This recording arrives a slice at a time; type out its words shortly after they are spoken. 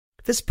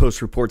This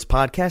Post Reports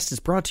podcast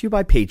is brought to you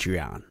by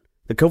Patreon.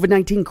 The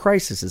COVID-19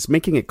 crisis is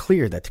making it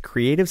clear that the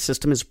creative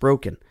system is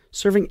broken,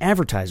 serving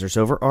advertisers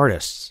over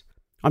artists.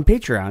 On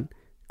Patreon,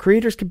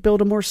 creators can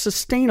build a more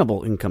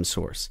sustainable income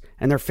source,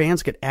 and their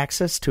fans get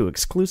access to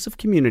exclusive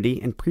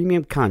community and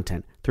premium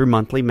content through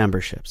monthly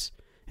memberships.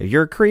 If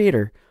you're a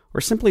creator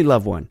or simply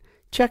love one,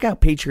 check out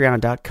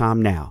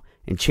patreon.com now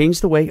and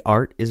change the way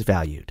art is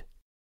valued.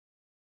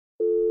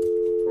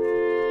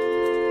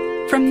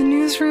 From the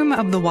newsroom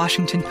of The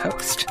Washington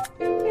Post.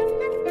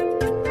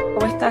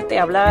 ¿Cómo estás? Te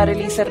habla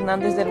Arelis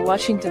Hernández del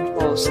Washington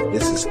Post.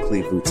 This is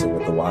Cleve Butzer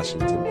with The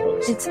Washington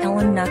Post. It's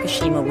Ellen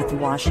Nakashima with The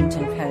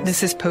Washington Post.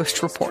 This is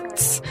Post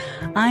Reports.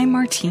 I'm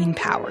Martine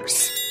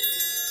Powers.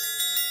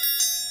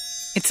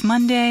 It's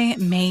Monday,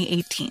 May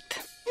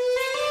 18th.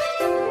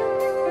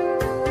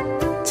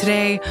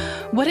 Today,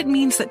 what it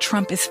means that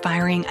Trump is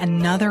firing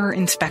another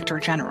inspector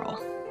general,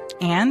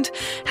 and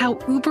how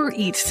Uber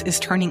Eats is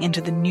turning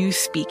into the new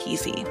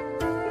speakeasy.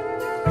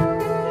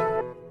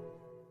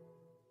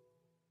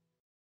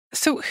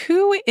 So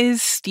who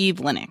is Steve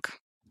Linick?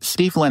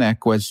 Steve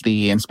Linick was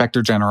the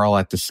Inspector General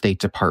at the State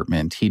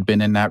Department. He'd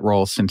been in that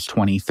role since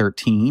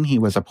 2013. He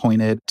was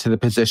appointed to the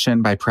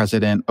position by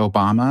President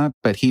Obama,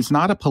 but he's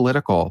not a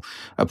political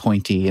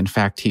appointee. In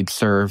fact, he'd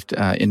served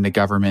in the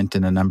government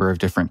in a number of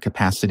different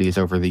capacities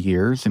over the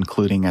years,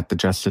 including at the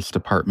Justice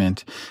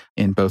Department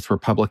in both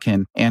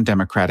Republican and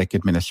Democratic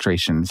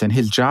administrations. And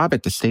his job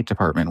at the State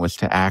Department was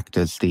to act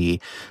as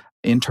the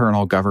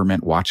internal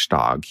government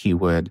watchdog. He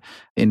would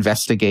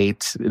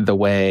investigate the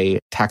way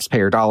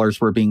taxpayer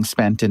dollars were being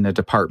spent in the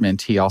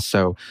department. He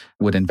also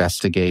would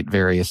investigate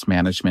various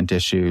management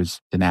issues,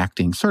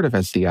 enacting sort of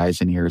as the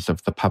eyes and ears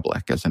of the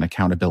public as an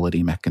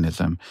accountability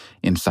mechanism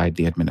inside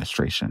the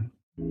administration.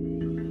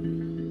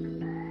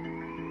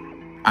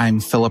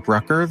 I'm Philip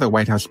Rucker, the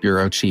White House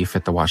bureau chief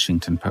at The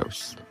Washington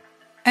Post.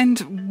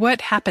 And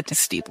what happened to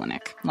Steve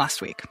Linick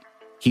last week?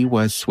 He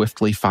was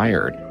swiftly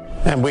fired.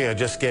 And we are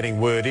just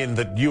getting word in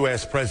that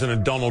U.S.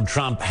 President Donald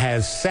Trump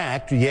has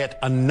sacked yet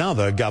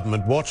another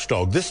government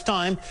watchdog. This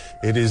time,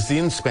 it is the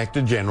Inspector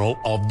General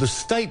of the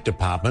State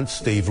Department,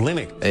 Steve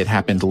Linick. It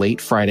happened late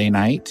Friday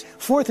night.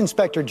 Fourth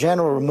Inspector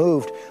General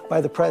removed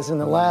by the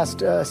president in the last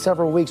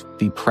several weeks.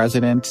 The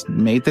president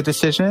made the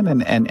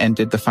decision and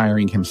did the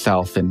firing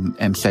himself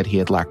and said he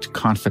had lacked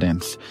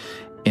confidence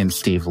in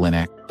Steve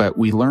Linick. But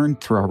we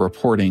learned through our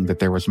reporting that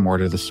there was more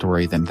to the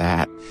story than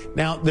that.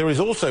 Now, there is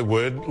also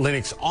word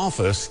Linick's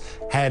office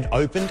had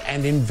opened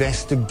an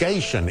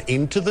investigation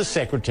into the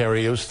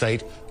Secretary of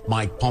State,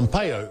 Mike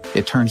Pompeo.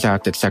 It turns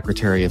out that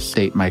Secretary of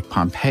State Mike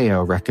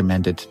Pompeo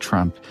recommended to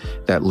Trump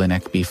that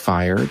Linick be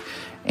fired.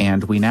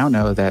 And we now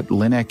know that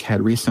Linick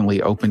had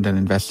recently opened an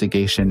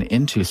investigation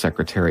into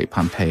Secretary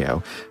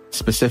Pompeo,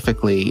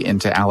 specifically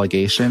into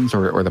allegations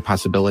or the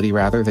possibility,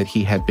 rather, that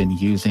he had been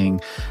using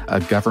a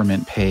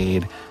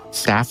government-paid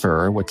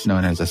staffer, what's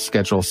known as a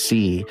Schedule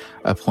C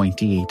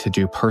appointee, to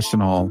do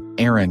personal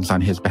errands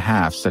on his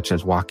behalf, such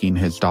as walking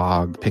his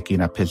dog,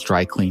 picking up his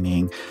dry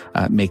cleaning,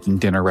 making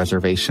dinner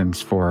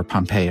reservations for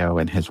Pompeo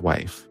and his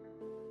wife.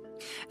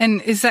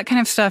 And is that kind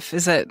of stuff,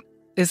 is that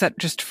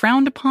just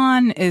frowned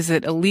upon? Is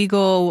it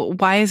illegal?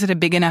 Why is it a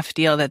big enough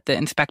deal that the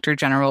Inspector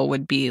General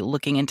would be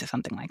looking into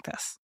something like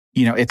this?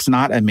 You know, it's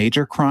not a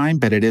major crime,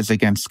 but it is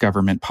against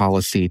government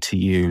policy to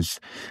use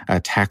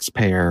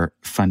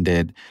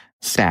taxpayer-funded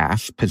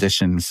staff,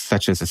 positions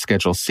such as a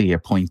Schedule C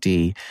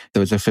appointee.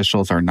 Those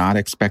officials are not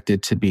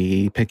expected to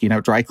be picking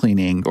up dry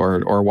cleaning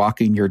or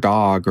walking your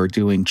dog or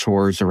doing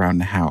chores around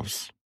the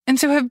house. And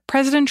so have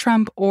President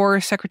Trump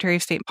or Secretary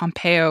of State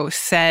Pompeo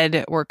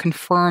said or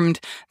confirmed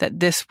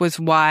that this was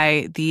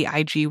why the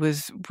IG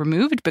was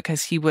removed,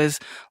 because he was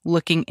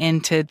looking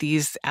into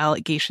these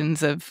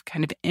allegations of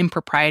kind of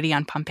impropriety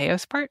on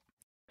Pompeo's part?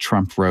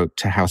 Trump wrote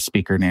to House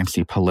Speaker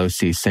Nancy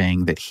Pelosi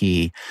saying that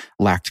he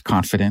lacked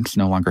confidence,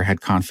 no longer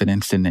had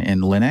confidence in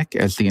Linick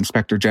as the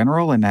Inspector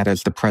General, and that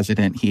as the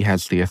president, he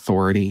has the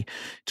authority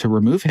to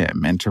remove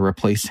him and to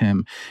replace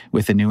him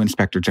with a new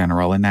Inspector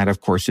General. And that,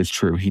 of course, is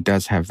true. He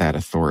does have that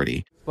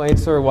authority. Explain,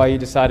 sir, why you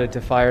decided to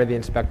fire the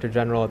Inspector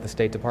General at the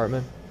State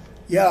Department?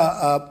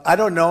 Yeah, I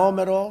don't know him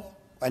at all.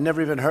 I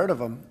never even heard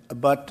of him.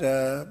 But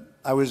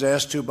I was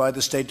asked to by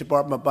the State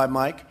Department, by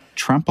Mike.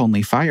 Trump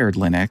only fired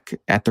Linick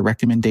at the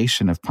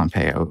recommendation of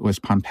Pompeo. It was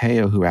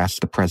Pompeo who asked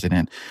the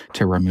president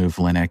to remove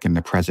Linick, and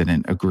the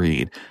president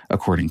agreed,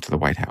 according to the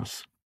White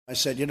House. I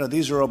said,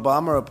 these are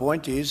Obama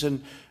appointees,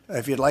 and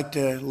if you'd like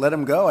to let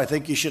him go, I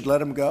think you should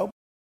let him go.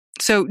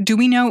 So do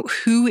we know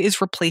who is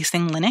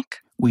replacing Linick?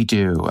 We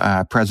do.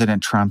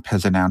 President Trump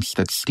has announced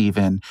that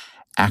Stephen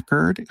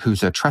Ackard,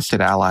 who's a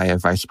trusted ally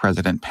of Vice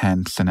President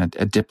Pence and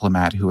a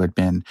diplomat who had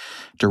been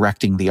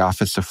directing the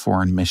Office of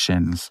Foreign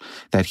Missions,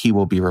 that he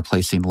will be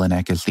replacing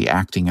Linick as the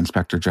acting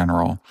Inspector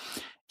General.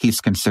 He's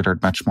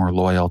considered much more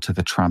loyal to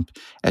the Trump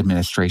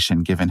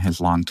administration, given his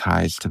long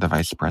ties to the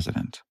vice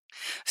president.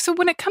 So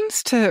when it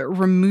comes to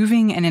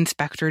removing an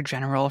Inspector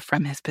General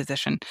from his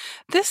position,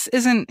 this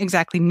isn't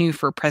exactly new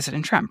for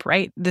President Trump,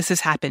 right? This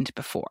has happened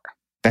before.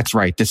 That's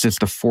right. This is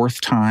the fourth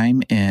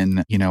time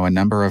in, a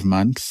number of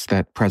months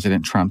that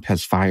President Trump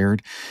has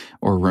fired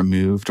or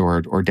removed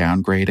or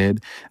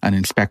downgraded an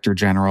inspector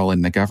general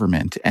in the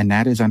government. And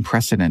that is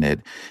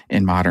unprecedented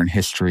in modern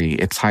history.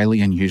 It's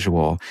highly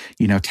unusual.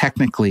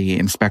 Technically,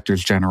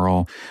 inspectors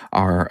general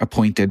are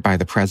appointed by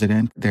the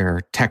president.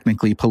 They're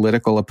technically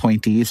political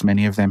appointees.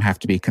 Many of them have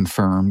to be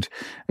confirmed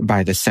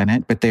by the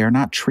Senate, but they are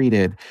not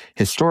treated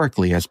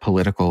historically as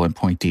political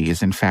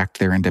appointees. In fact,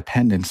 their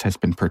independence has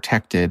been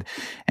protected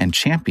and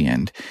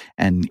championed.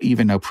 And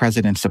even though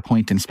presidents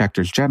appoint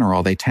inspectors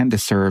general, they tend to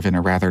serve in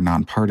a rather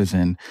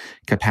nonpartisan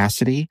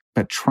capacity.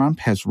 But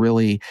Trump has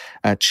really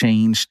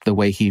changed the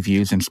way he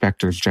views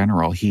inspectors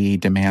general. He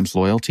demands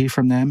loyalty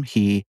from them.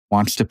 He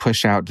wants to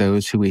push out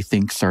those who he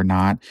thinks are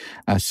not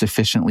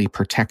sufficiently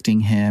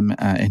protecting him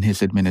in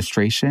his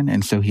administration.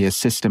 And so he has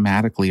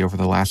systematically, over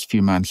the last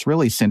few months,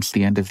 really since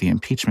the end of the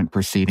impeachment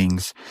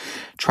proceedings,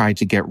 tried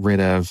to get rid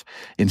of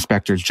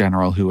inspectors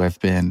general who have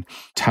been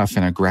tough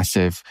and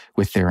aggressive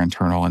with their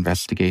internal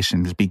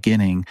investigations,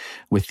 beginning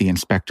with the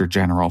inspector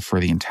general for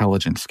the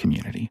intelligence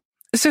community.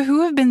 So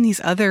who have been these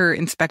other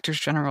inspectors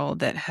general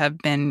that have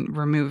been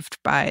removed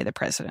by the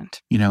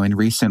president? In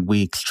recent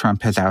weeks,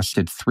 Trump has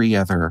ousted 3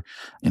 other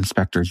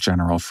inspectors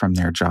general from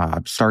their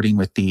jobs, starting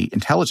with the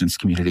intelligence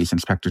community's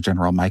inspector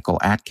general, Michael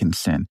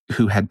Atkinson,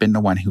 who had been the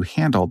one who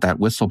handled that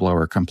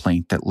whistleblower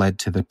complaint that led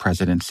to the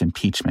president's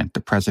impeachment.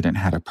 The president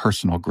had a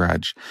personal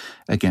grudge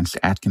against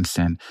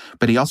Atkinson.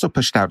 But he also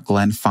pushed out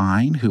Glenn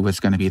Fine, who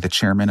was going to be the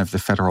chairman of the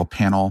federal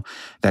panel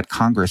that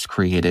Congress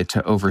created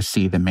to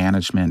oversee the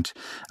management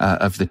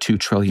of the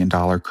 $2 trillion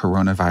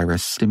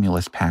coronavirus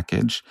stimulus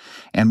package.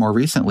 And more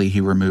recently,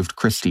 he removed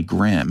Christy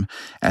Grimm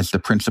as the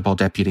principal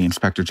deputy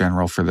inspector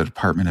general for the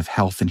Department of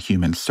Health and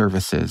Human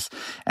Services.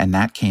 And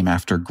that came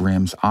after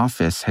Grimm's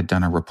office had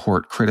done a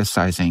report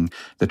criticizing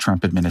the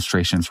Trump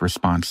administration's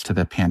response to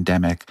the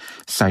pandemic,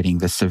 citing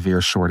the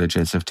severe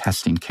shortages of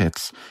testing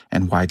kits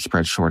and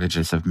widespread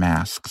shortages of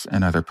masks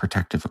and other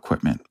protective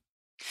equipment.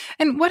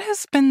 And what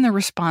has been the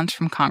response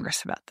from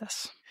Congress about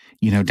this?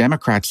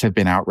 Democrats have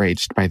been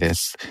outraged by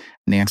this.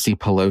 Nancy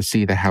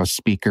Pelosi, the House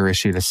Speaker,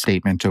 issued a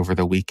statement over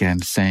the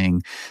weekend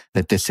saying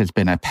that this has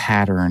been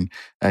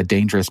a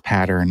dangerous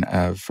pattern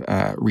of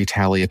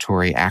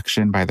retaliatory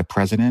action by the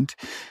president.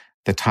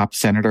 The top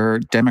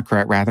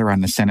Democrat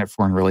on the Senate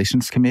Foreign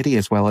Relations Committee,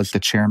 as well as the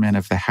chairman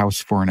of the House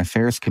Foreign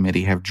Affairs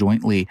Committee, have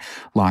jointly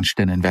launched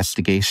an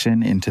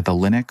investigation into the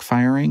Linick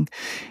firing.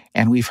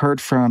 And we've heard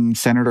from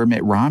Senator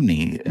Mitt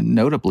Romney,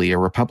 notably a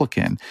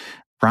Republican.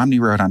 Romney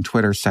wrote on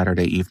Twitter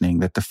Saturday evening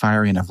that the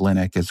firing of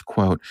Linick is,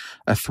 quote,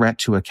 a threat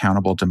to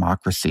accountable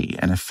democracy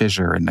and a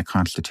fissure in the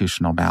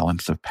constitutional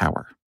balance of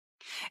power.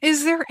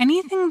 Is there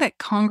anything that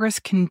Congress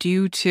can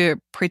do to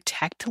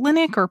protect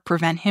Linick or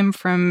prevent him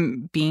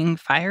from being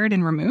fired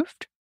and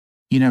removed?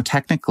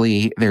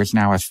 Technically, there's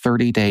now a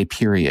 30-day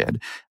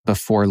period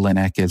before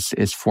Linick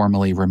is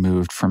formally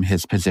removed from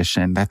his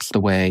position. That's the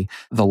way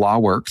the law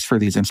works for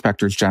these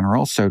inspectors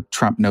general. So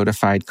Trump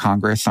notified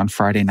Congress on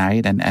Friday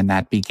night, and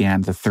that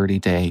began the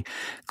 30-day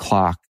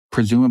clock.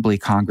 Presumably,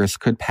 Congress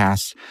could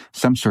pass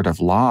some sort of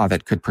law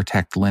that could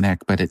protect Linick,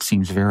 but it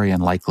seems very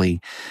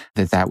unlikely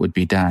that would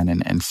be done,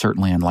 and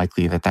certainly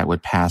unlikely that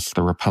would pass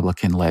the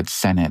Republican-led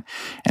Senate.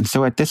 And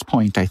so at this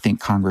point, I think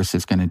Congress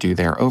is going to do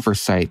their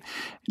oversight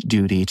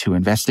duty to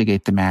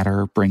investigate the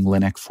matter, bring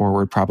Linick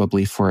forward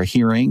probably for a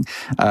hearing,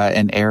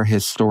 and air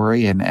his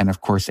story, and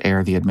of course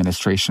air the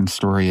administration's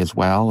story as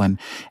well, and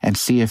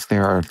see if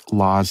there are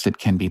laws that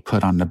can be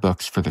put on the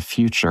books for the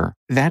future.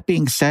 That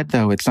being said,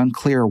 though, it's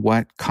unclear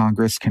what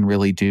Congress can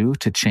really do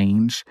to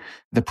change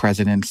the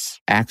president's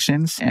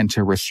actions and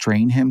to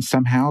restrain him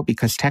somehow,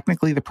 because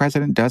technically the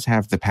president does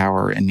have the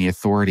power and the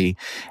authority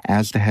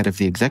as the head of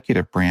the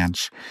executive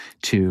branch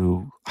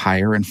to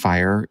hire and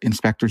fire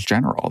inspectors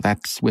general.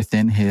 That's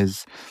within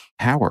his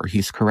power.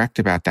 He's correct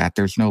about that.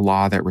 There's no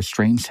law that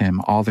restrains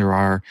him. All there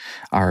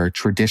are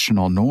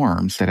traditional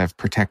norms that have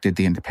protected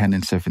the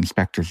independence of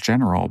inspectors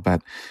general,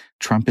 but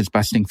Trump is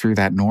busting through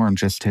that norm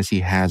just as he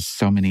has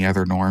so many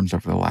other norms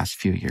over the last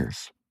few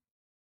years.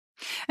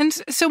 And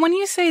so when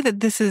you say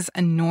that this is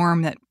a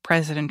norm that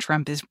President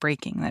Trump is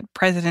breaking, that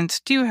presidents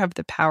do have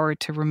the power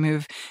to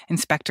remove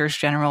inspectors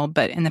general,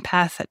 but in the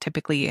past that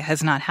typically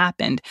has not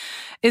happened,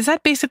 is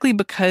that basically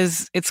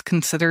because it's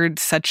considered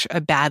such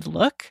a bad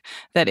look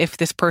that if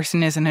this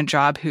person is in a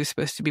job who's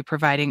supposed to be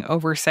providing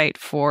oversight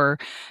for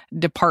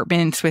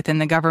departments within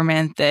the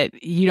government,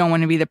 that you don't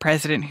want to be the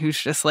president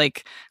who's just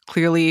like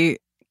clearly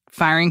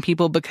firing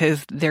people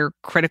because they're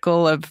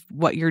critical of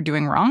what you're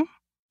doing wrong?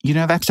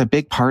 That's a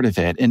big part of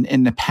it.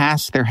 In the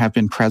past, there have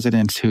been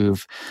presidents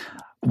who've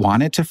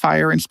wanted to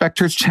fire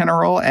inspectors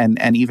general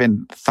and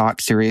even thought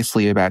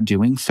seriously about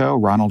doing so.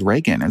 Ronald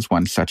Reagan is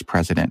one such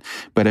president,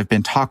 but have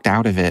been talked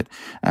out of it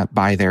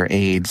by their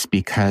aides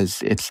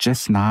because it's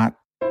just not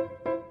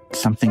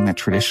something that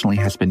traditionally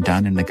has been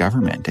done in the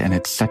government. And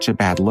it's such a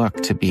bad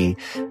look to be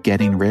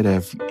getting rid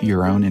of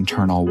your own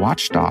internal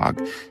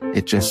watchdog.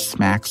 It just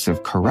smacks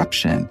of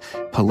corruption,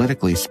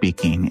 politically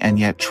speaking. And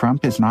yet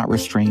Trump is not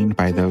restrained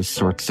by those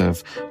sorts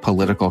of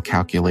political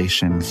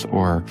calculations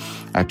or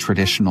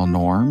traditional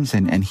norms.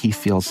 And he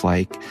feels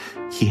like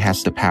he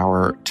has the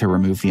power to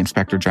remove the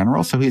inspector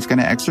general. So he's going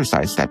to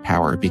exercise that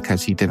power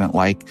because he didn't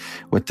like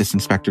what this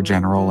inspector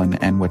general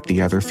and what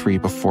the other three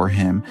before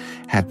him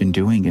had been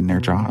doing in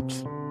their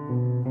jobs.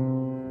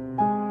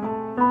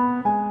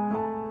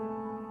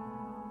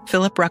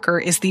 Philip Rucker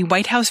is the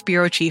White House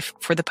bureau chief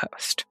for The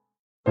Post.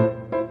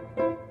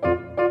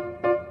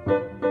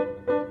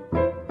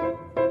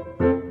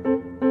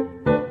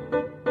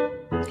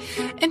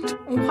 And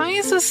why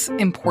is this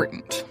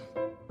important?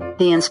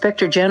 The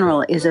Inspector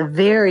General is a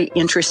very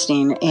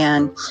interesting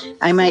and,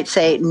 I might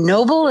say,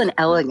 noble and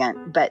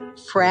elegant, but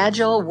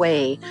fragile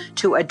way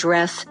to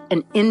address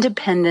an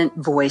independent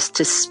voice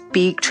to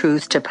speak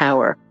truth to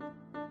power.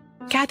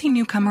 Kathy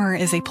Newcomer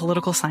is a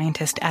political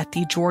scientist at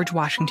the George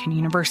Washington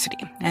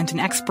University and an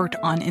expert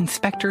on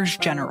inspectors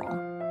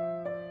general.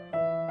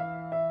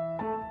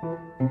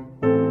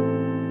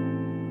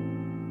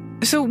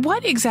 So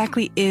what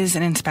exactly is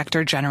an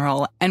inspector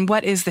general, and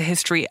what is the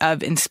history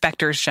of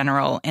inspectors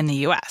general in the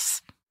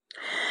U.S.?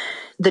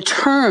 The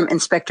term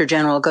inspector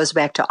general goes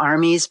back to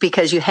armies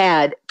because you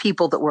had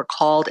people that were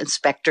called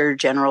inspector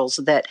generals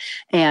that,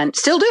 and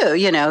still do,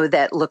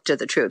 that looked at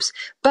the troops.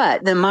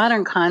 But the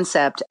modern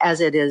concept,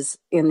 as it is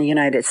in the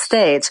United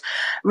States,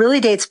 really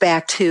dates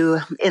back to,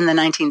 in the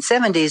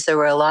 1970s, there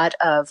were a lot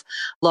of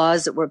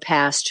laws that were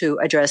passed to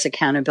address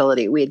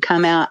accountability. We had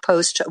come out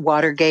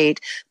post-Watergate,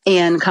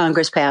 and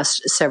Congress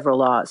passed several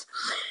laws.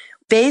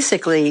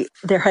 Basically,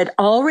 there had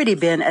already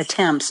been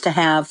attempts to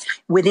have,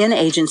 within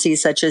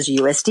agencies such as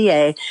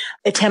USDA,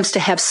 attempts to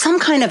have some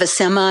kind of a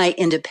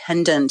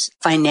semi-independent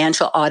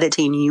financial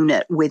auditing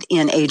unit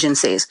within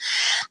agencies.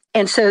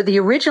 And so the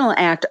original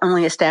act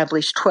only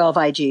established 12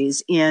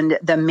 IGs in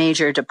the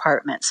major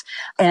departments,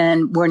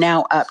 and we're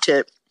now up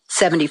to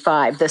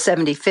 75, the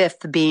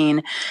 75th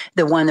being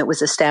the one that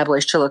was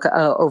established to look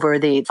over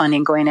the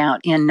funding going out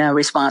in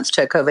response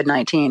to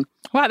COVID-19.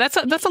 Wow,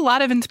 that's a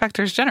lot of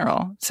inspectors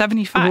general,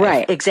 75.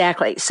 Right,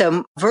 exactly.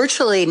 So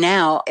virtually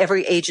now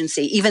every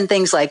agency, even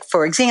things like,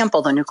 for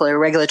example, the Nuclear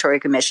Regulatory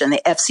Commission,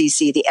 the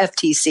FCC, the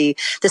FTC,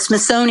 the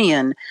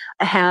Smithsonian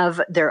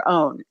have their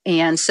own.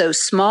 And so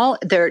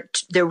there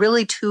are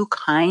really two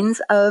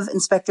kinds of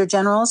inspector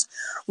generals,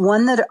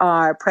 one that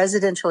are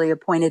presidentially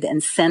appointed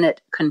and Senate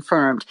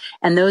confirmed.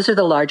 And those are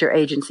the larger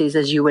agencies,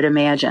 as you would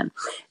imagine.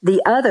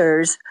 The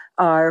others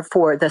are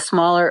for the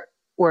smaller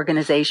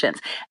organizations,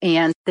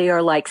 and they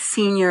are like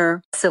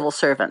senior civil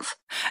servants.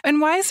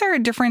 And why is there a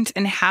difference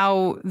in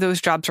how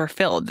those jobs are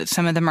filled, that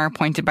some of them are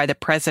appointed by the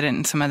president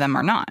and some of them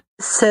are not?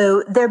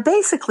 So they're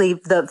basically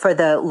for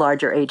the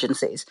larger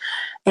agencies.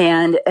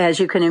 And as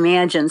you can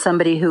imagine,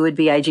 somebody who would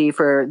be IG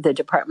for the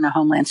Department of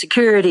Homeland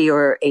Security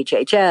or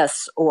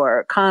HHS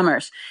or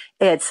Commerce,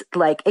 it's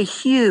like a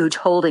huge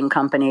holding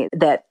company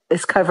that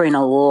is covering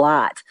a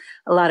lot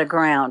of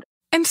ground.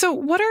 And so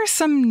what are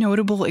some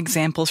notable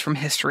examples from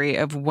history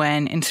of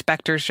when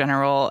inspectors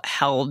general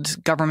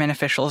held government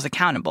officials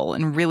accountable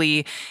and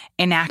really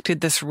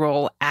enacted this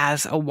role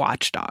as a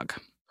watchdog?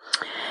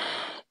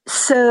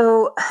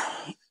 So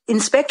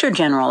inspector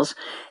generals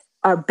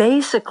are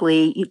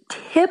basically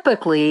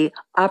typically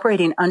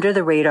operating under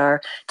the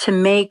radar to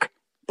make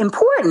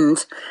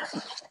important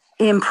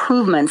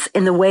improvements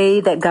in the way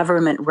that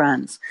government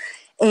runs.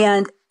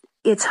 And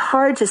it's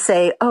hard to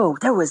say, oh,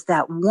 there was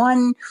that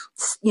one,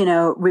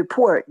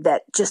 report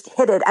that just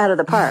hit it out of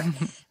the park.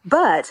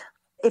 But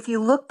if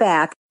you look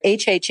back,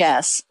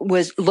 HHS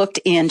was looked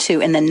into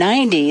in the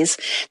 90s.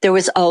 There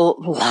was a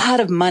lot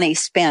of money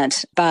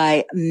spent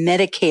by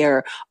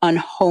Medicare on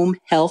home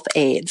health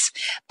aides.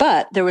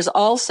 But there was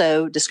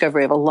also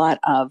discovery of a lot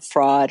of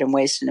fraud and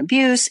waste and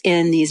abuse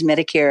in these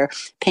Medicare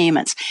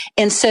payments.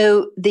 And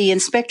so the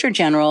Inspector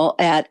General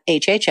at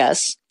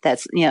HHS,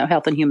 that's,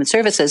 Health and Human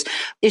Services,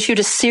 issued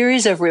a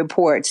series of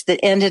reports that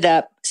ended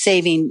up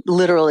saving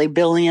literally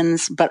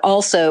billions, but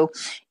also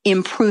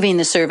improving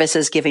the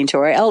services given to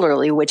our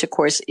elderly, which of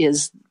course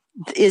is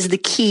the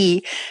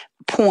key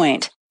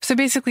point. So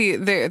basically,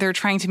 they're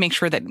trying to make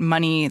sure that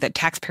that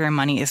taxpayer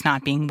money is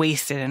not being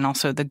wasted, and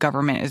also the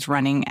government is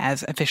running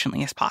as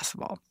efficiently as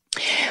possible.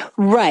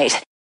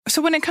 Right.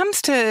 So when it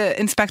comes to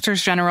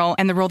inspectors general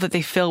and the role that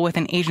they fill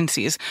within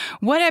agencies,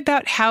 what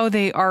about how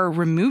they are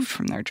removed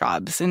from their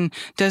jobs? And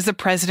does the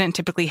president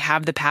typically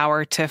have the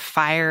power to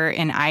fire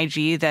an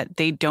IG that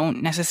they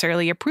don't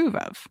necessarily approve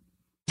of?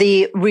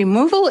 The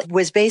removal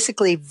was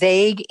basically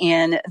vague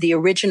in the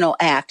original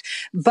act,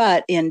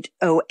 but in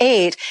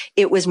 2008,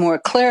 it was more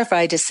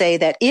clarified to say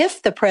that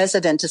if the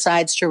president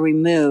decides to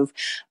remove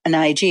an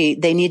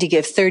IG, they need to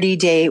give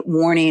 30-day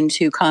warning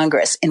to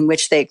Congress in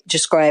which they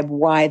describe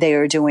why they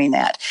are doing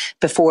that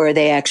before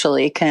they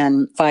actually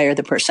can fire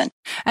the person.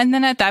 And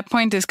then at that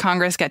point, does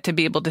Congress get to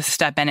be able to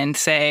step in and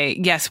say,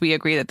 yes, we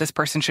agree that this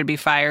person should be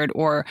fired,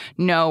 or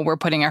no, we're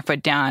putting our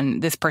foot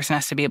down. This person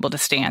has to be able to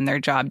stay on their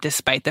job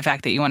despite the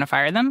fact that you want to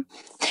fire them?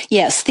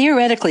 Yes,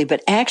 theoretically,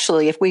 but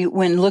actually,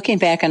 when looking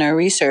back on our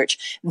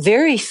research,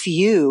 very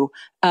few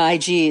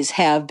IGs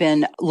have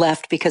been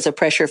left because of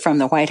pressure from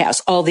the White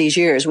House. All these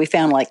years, we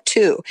found like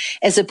 2,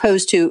 as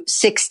opposed to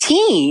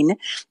 16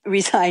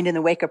 resigned in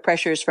the wake of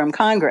pressures from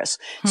Congress.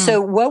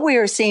 So what we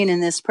are seeing in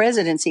this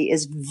presidency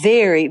is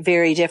very,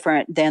 very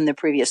different than the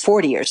previous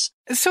 40 years.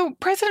 So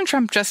President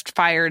Trump just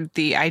fired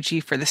the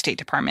IG for the State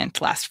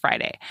Department last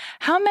Friday.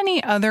 How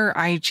many other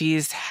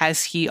IGs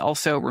has he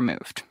also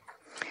removed?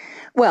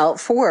 Well,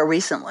 4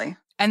 recently.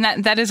 And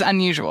that is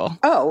unusual.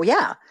 Oh,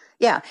 yeah.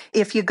 Yeah.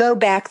 If you go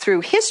back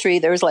through history,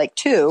 there's like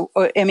 2,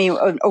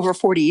 over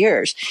 40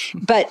 years.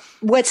 But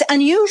what's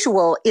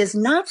unusual is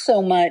not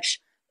so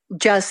much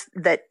just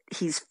that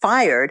he's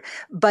fired,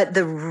 but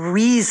the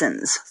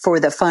reasons for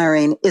the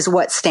firing is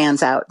what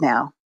stands out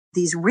now.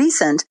 These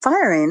recent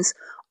firings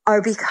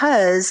are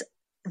because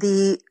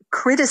the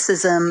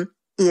criticism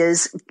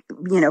is,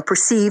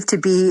 perceived to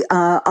be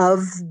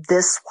of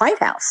this White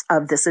House,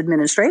 of this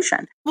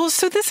administration. Well,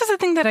 so this is the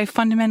thing that I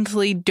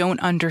fundamentally don't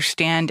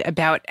understand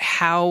about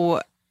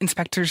how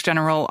inspectors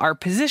general are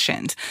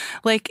positioned.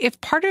 Like,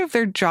 if part of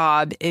their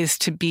job is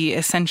to be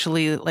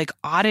essentially like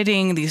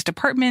auditing these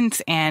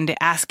departments and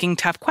asking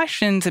tough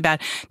questions about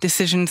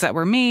decisions that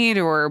were made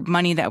or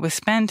money that was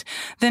spent,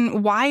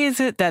 then why is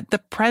it that the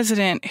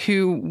president,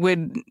 who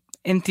would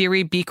in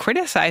theory be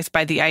criticized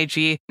by the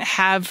IG,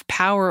 have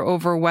power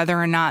over whether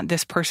or not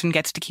this person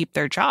gets to keep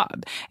their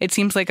job? It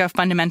seems like a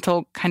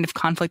fundamental kind of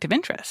conflict of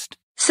interest.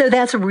 So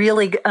that's a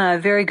really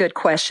very good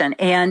question.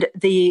 And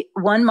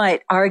one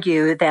might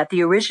argue that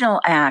the original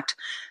act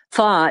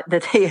thought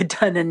that they had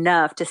done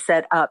enough to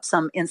set up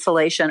some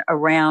insulation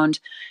around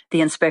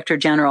the inspector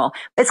general.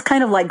 It's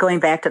kind of like going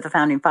back to the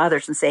founding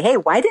fathers and say, hey,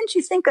 why didn't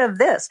you think of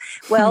this?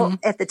 Well,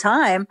 at the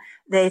time,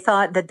 they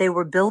thought that they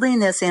were building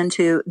this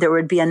into, there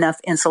would be enough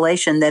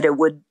insulation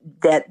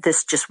that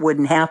this just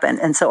wouldn't happen.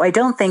 And so I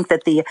don't think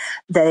that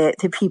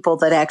the people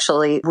that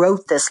actually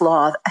wrote this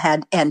law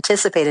had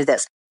anticipated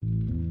this.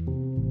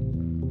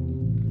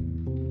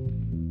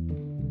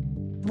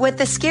 What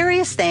the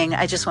scariest thing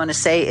I just want to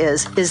say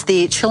is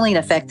the chilling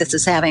effect this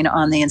is having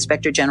on the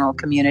inspector general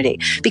community.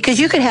 Because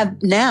you could have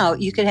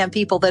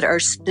people that are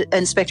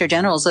inspector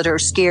generals that are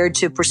scared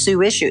to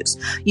pursue issues.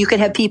 You could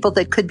have people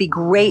that could be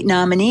great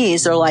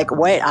nominees. They're like,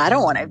 wait, I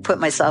don't want to put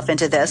myself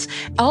into this.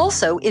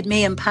 Also, it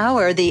may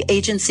empower the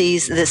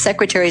agencies, the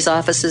secretary's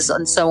offices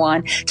and so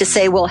on to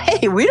say, well,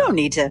 hey, we don't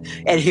need to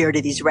adhere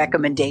to these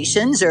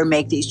recommendations or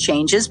make these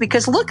changes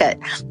because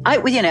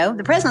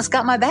the president's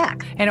got my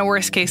back. In a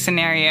worst case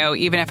scenario,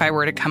 even if I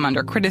were to come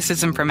under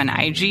criticism from an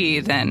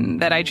IG, then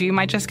that IG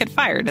might just get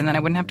fired and then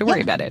I wouldn't have to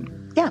worry about it.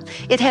 Yeah.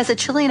 It has a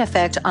chilling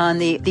effect on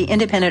the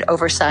independent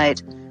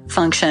oversight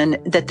function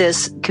that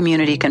this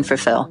community can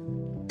fulfill.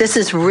 This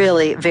is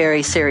really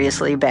very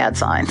seriously bad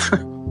sign.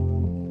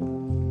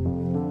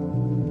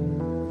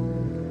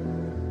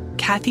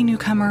 Kathy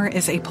Newcomer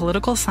is a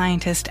political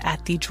scientist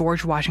at the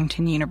George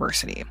Washington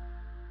University.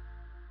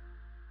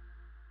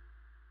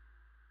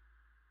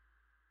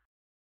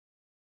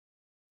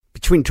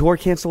 Between tour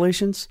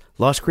cancellations,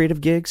 lost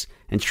creative gigs,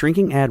 and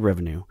shrinking ad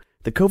revenue,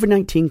 the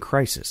COVID-19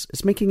 crisis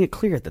is making it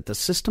clear that the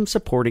system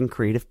supporting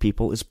creative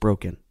people is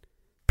broken.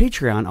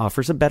 Patreon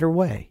offers a better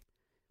way.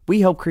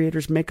 We help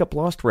creators make up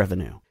lost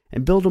revenue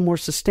and build a more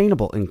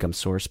sustainable income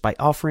source by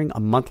offering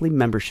a monthly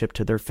membership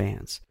to their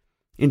fans.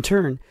 In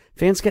turn,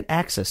 fans get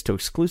access to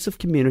exclusive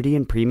community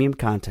and premium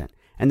content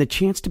and the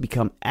chance to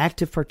become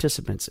active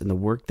participants in the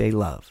work they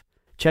love.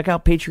 Check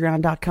out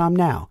patreon.com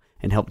now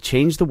and help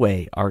change the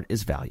way art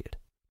is valued.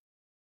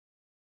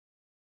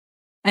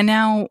 And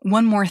now,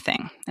 one more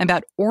thing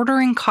about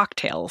ordering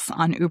cocktails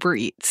on Uber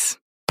Eats.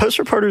 Post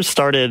reporters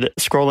started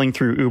scrolling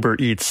through Uber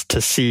Eats to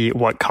see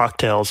what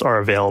cocktails are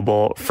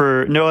available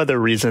for no other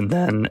reason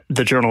than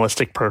the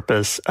journalistic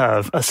purpose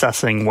of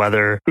assessing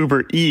whether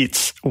Uber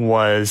Eats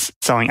was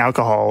selling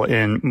alcohol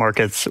in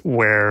markets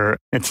where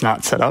it's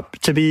not set up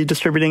to be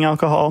distributing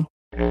alcohol.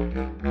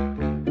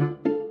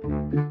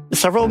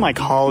 Several of my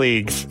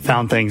colleagues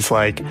found things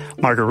like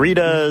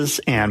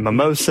margaritas and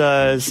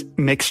mimosas,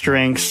 mixed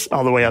drinks,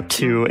 all the way up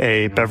to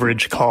a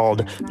beverage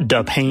called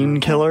Da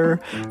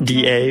Painkiller,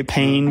 D-A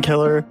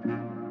Painkiller.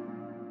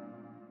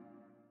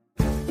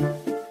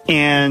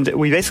 And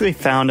we basically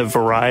found a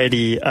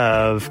variety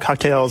of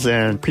cocktails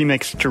and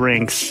premixed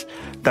drinks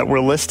that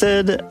were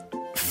listed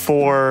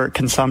for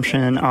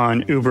consumption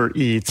on Uber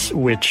Eats,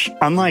 which,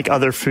 unlike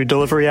other food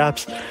delivery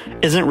apps,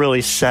 isn't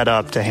really set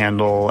up to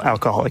handle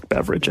alcoholic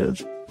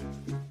beverages.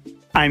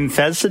 I'm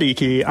Fez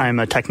Siddiqui. I'm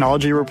a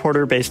technology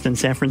reporter based in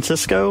San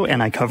Francisco,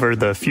 and I cover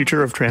the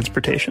future of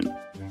transportation.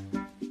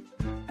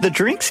 The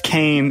drinks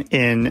came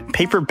in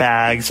paper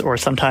bags or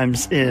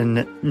sometimes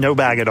in no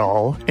bag at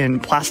all, in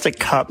plastic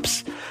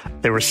cups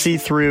They were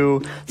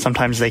see-through.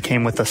 Sometimes they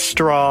came with a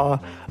straw.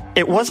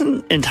 It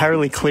wasn't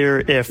entirely clear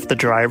if the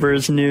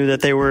drivers knew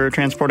that they were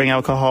transporting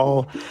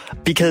alcohol,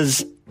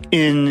 because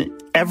in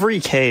every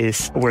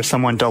case where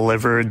someone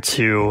delivered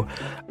to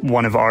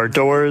one of our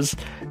doors,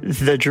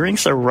 the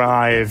drinks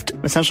arrived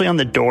essentially on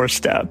the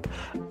doorstep,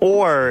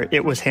 or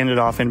it was handed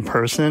off in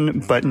person,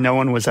 but no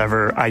one was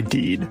ever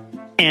ID'd.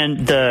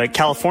 And the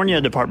California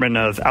Department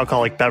of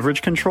Alcoholic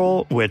Beverage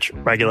Control, which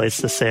regulates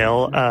the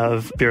sale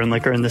of beer and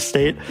liquor in the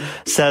state,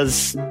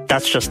 says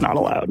that's just not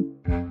allowed.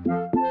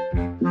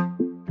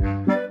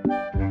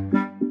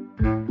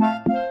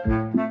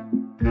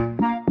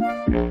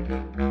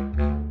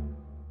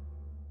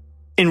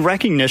 In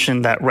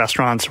recognition that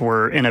restaurants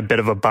were in a bit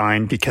of a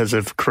bind because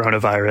of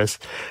coronavirus,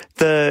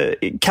 the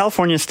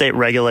California state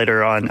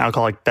regulator on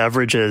alcoholic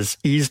beverages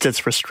eased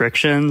its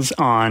restrictions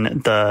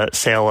on the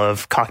sale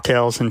of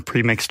cocktails and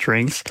premixed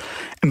drinks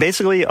and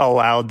basically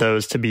allowed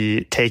those to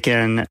be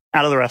taken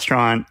out of the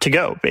restaurant to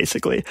go,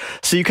 basically.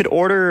 So you could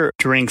order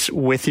drinks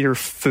with your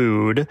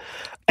food.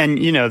 And,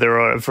 there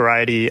were a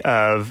variety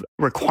of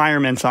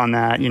requirements on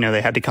that.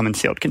 They had to come in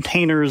sealed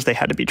containers. They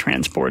had to be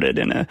transported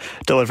in a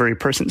delivery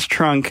person's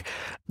trunk.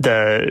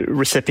 The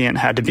recipient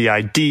had to be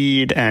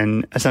ID'd,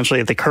 and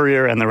essentially the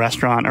courier and the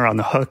restaurant are on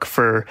the hook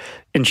for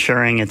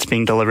ensuring it's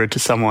being delivered to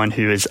someone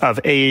who is of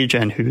age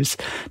and who's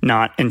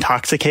not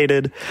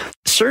intoxicated.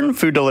 Certain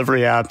food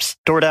delivery apps,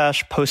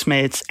 DoorDash,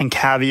 Postmates, and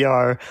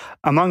Caviar,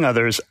 among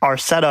others, are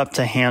set up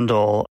to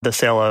handle the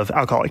sale of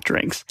alcoholic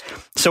drinks.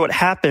 So what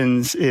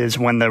happens is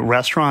when the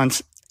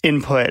restaurants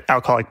input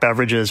alcoholic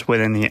beverages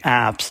within the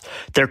apps,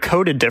 they're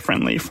coded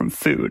differently from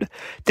food.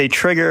 They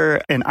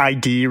trigger an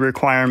ID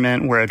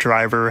requirement where a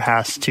driver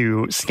has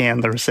to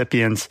scan the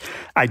recipient's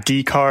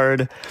ID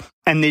card,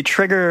 and they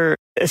trigger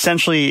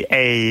essentially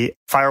a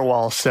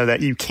firewall so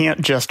that you can't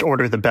just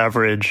order the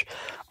beverage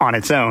on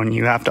its own.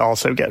 You have to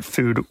also get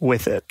food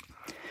with it.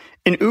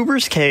 In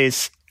Uber's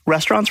case,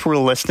 restaurants were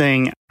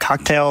listing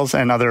cocktails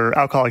and other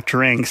alcoholic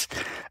drinks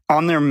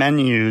on their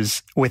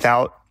menus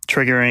without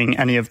triggering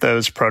any of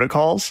those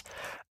protocols.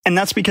 And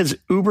that's because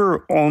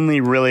Uber only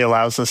really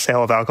allows the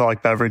sale of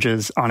alcoholic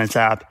beverages on its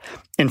app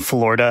in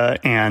Florida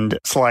and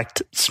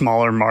select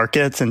smaller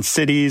markets and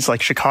cities,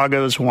 like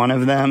Chicago is one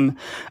of them.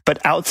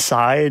 But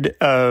outside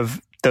of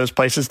those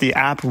places, the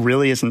app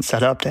really isn't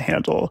set up to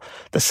handle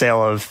the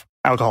sale of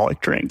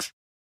alcoholic drinks.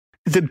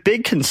 The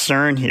big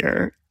concern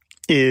here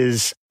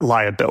is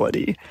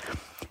liability.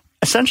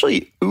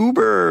 Essentially,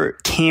 Uber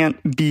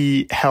can't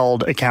be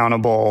held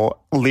accountable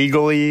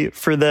legally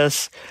for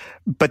this,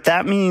 but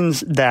that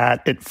means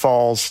that it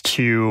falls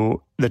to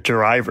the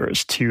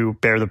drivers to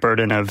bear the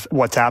burden of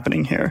what's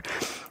happening here.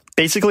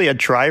 Basically, a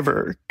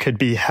driver could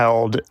be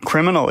held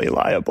criminally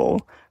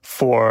liable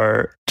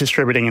for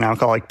distributing an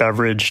alcoholic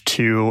beverage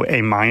to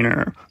a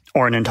minor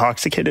or an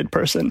intoxicated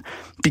person,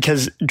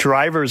 because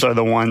drivers are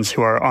the ones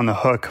who are on the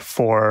hook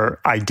for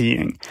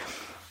IDing.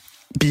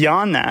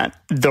 Beyond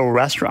that, the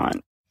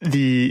restaurant,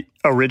 the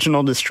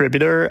original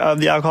distributor of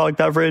the alcoholic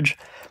beverage,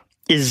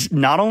 is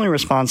not only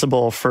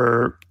responsible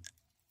for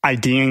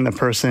IDing the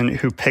person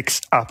who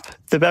picks up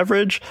the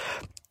beverage,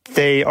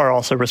 they are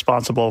also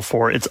responsible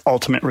for its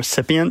ultimate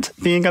recipient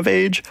being of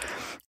age.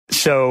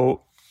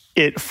 So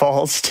it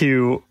falls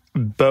to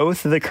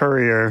both the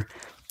courier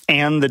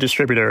and the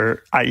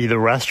distributor, i.e. the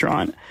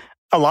restaurant.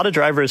 A lot of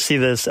drivers see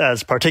this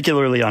as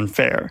particularly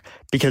unfair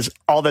because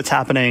all that's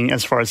happening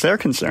as far as they're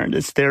concerned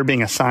is they're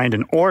being assigned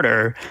an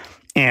order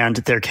and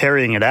they're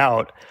carrying it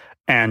out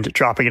and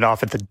dropping it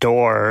off at the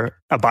door,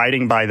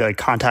 abiding by the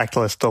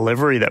contactless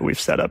delivery that we've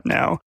set up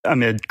now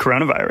amid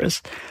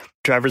coronavirus.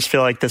 Drivers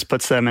feel like this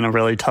puts them in a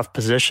really tough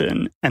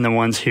position, and the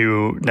ones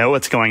who know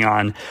what's going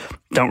on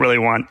don't really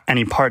want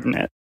any part in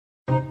it.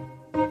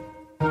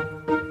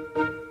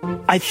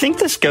 I think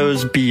this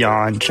goes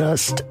beyond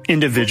just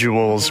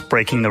individuals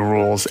breaking the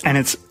rules, and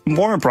it's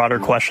more a broader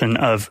question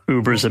of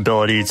Uber's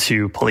ability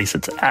to police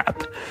its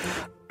app.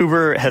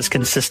 Uber has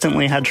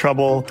consistently had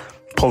trouble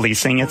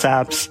policing its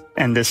apps,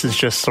 and this is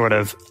just sort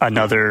of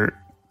another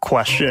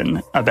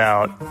question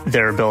about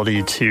their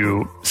ability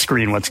to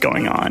screen what's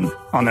going on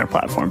their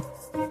platform.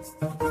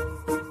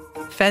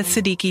 Fez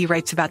Siddiqui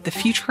writes about the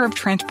future of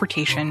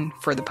transportation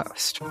for The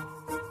Post.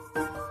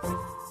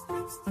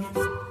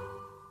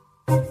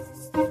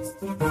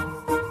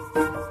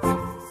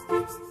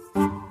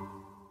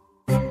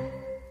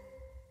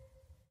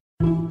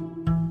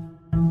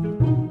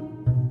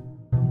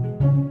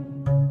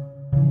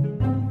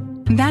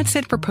 That's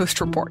it for Post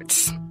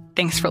Reports.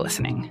 Thanks for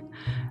listening.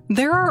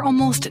 There are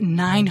almost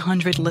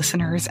 900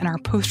 listeners in our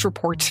Post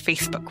Reports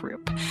Facebook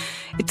group.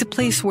 It's a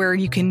place where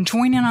you can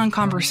join in on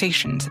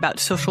conversations about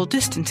social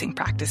distancing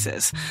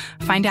practices,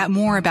 find out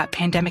more about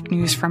pandemic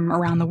news from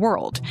around the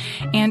world,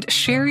 and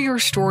share your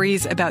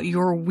stories about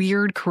your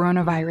weird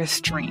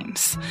coronavirus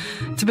dreams.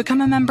 To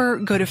become a member,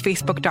 go to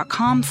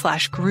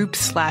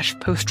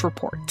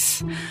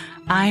facebook.com/group/postreports.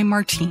 I'm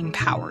Martine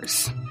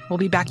Powers. We'll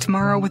be back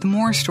tomorrow with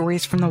more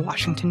stories from the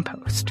Washington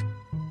Post.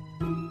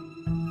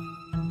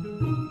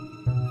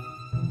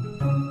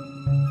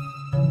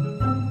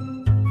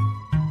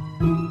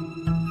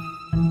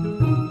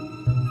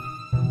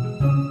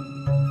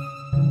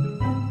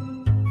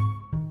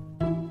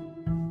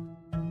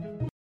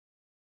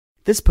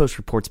 This Post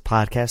Reports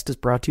podcast is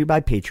brought to you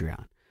by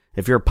Patreon.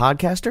 If you're a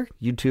podcaster,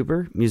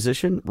 YouTuber,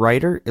 musician,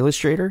 writer,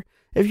 illustrator,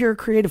 if you're a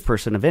creative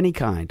person of any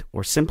kind,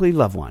 or simply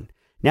love one,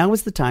 now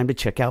is the time to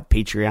check out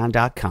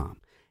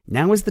patreon.com.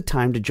 Now is the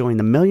time to join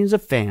the millions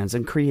of fans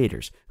and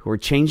creators who are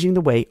changing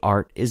the way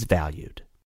art is valued.